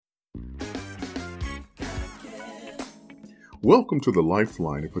Welcome to The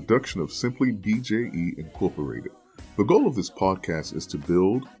Lifeline, a production of Simply BJE Incorporated. The goal of this podcast is to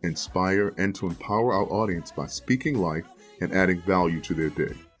build, inspire, and to empower our audience by speaking life and adding value to their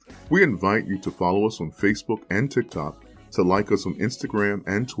day. We invite you to follow us on Facebook and TikTok, to like us on Instagram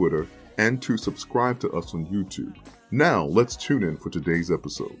and Twitter, and to subscribe to us on YouTube. Now, let's tune in for today's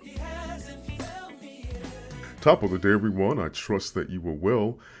episode. Top of the day, everyone. I trust that you were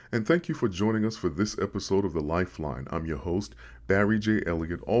well, and thank you for joining us for this episode of The Lifeline. I'm your host, Barry J.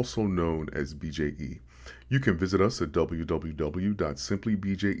 Elliott, also known as BJE. You can visit us at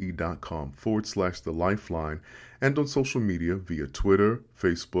www.simplybje.com/The Lifeline and on social media via Twitter,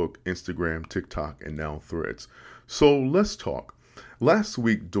 Facebook, Instagram, TikTok, and now Threads. So let's talk. Last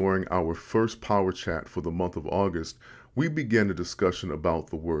week, during our first power chat for the month of August, we began a discussion about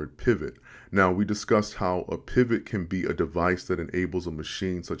the word pivot. Now, we discussed how a pivot can be a device that enables a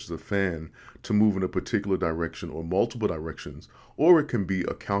machine, such as a fan, to move in a particular direction or multiple directions, or it can be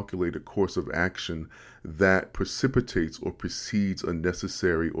a calculated course of action that precipitates or precedes a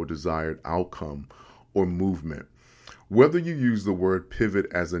necessary or desired outcome or movement. Whether you use the word pivot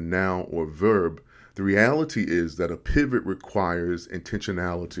as a noun or verb, the reality is that a pivot requires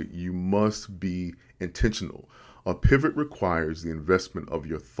intentionality. You must be intentional. A pivot requires the investment of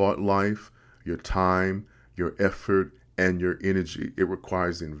your thought life, your time, your effort, and your energy. It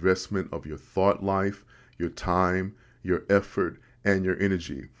requires the investment of your thought life, your time, your effort, and your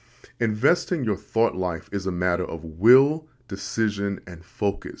energy. Investing your thought life is a matter of will, decision, and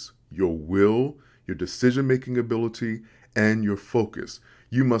focus. Your will, your decision-making ability, and your focus.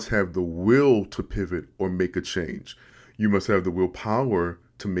 You must have the will to pivot or make a change. You must have the willpower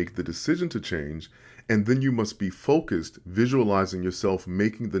to make the decision to change, and then you must be focused, visualizing yourself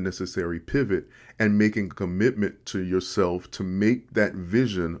making the necessary pivot and making a commitment to yourself to make that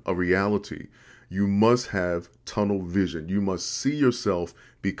vision a reality. You must have tunnel vision. You must see yourself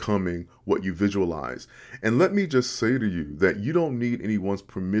becoming what you visualize. And let me just say to you that you don't need anyone's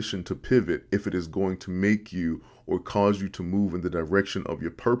permission to pivot if it is going to make you or cause you to move in the direction of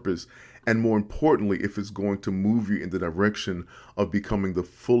your purpose. And more importantly, if it's going to move you in the direction of becoming the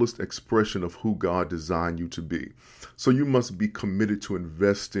fullest expression of who God designed you to be. So you must be committed to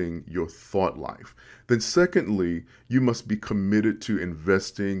investing your thought life. Then secondly, you must be committed to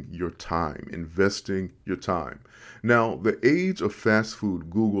investing your time. Now, the age of fast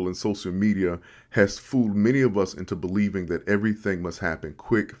food, Google, and social media has fooled many of us into believing that everything must happen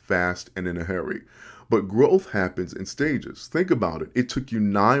quick, fast, and in a hurry. But growth happens in stages. Think about it. It took you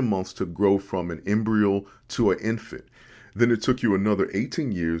 9 months to grow from an embryo to an infant. Then it took you another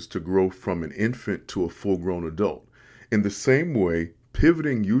 18 years to grow from an infant to a full-grown adult. In the same way,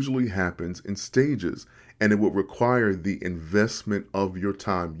 pivoting usually happens in stages, and it will require the investment of your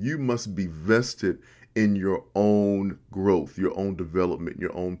time. You must be vested in your own growth, your own development,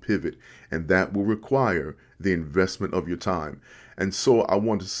 your own pivot, and that will require the investment of your time. And so I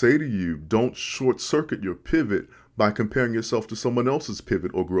want to say to you, don't short circuit your pivot by comparing yourself to someone else's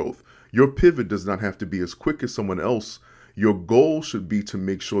pivot or growth. Your pivot does not have to be as quick as someone else. Your goal should be to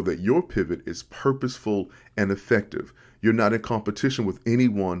make sure that your pivot is purposeful and effective. You're not in competition with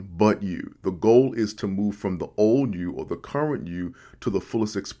anyone but you. The goal is to move from the old you or the current you to the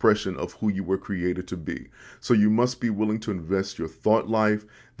fullest expression of who you were created to be. So you must be willing to invest your thought life.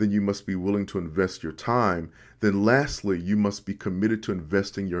 Then you must be willing to invest your time. Then lastly, you must be committed to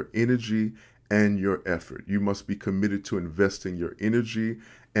investing your energy and your effort. You must be committed to investing your energy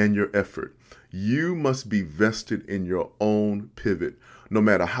and your effort. You must be vested in your own pivot. No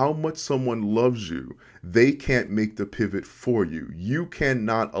matter how much someone loves you, they can't make the pivot for you. You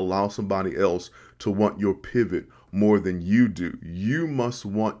cannot allow somebody else to want your pivot more than you do. You must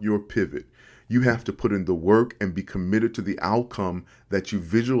want your pivot. You have to put in the work and be committed to the outcome that you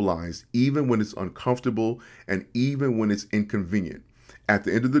visualize, even when it's uncomfortable and even when it's inconvenient. At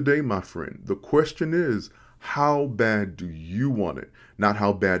the end of the day, my friend, the question is, how bad do you want it? Not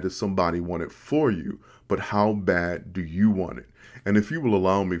how bad does somebody want it for you, but how bad do you want it? And if you will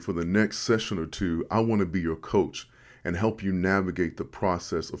allow me for the next session or two, I want to be your coach and help you navigate the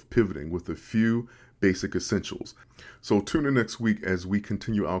process of pivoting with a few basic essentials. So tune in next week as we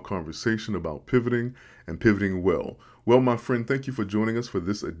continue our conversation about pivoting and pivoting well. Well, my friend, thank you for joining us for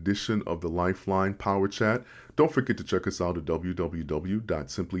this edition of the Lifeline Power Chat. Don't forget to check us out at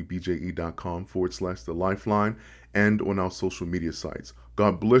www.simplybje.com/The Lifeline and on our social media sites.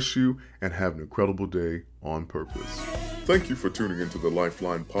 God bless you and have an incredible day on purpose. Thank you for tuning into the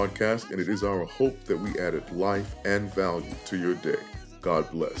Lifeline podcast, and it is our hope that we added life and value to your day. God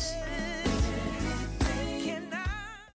bless.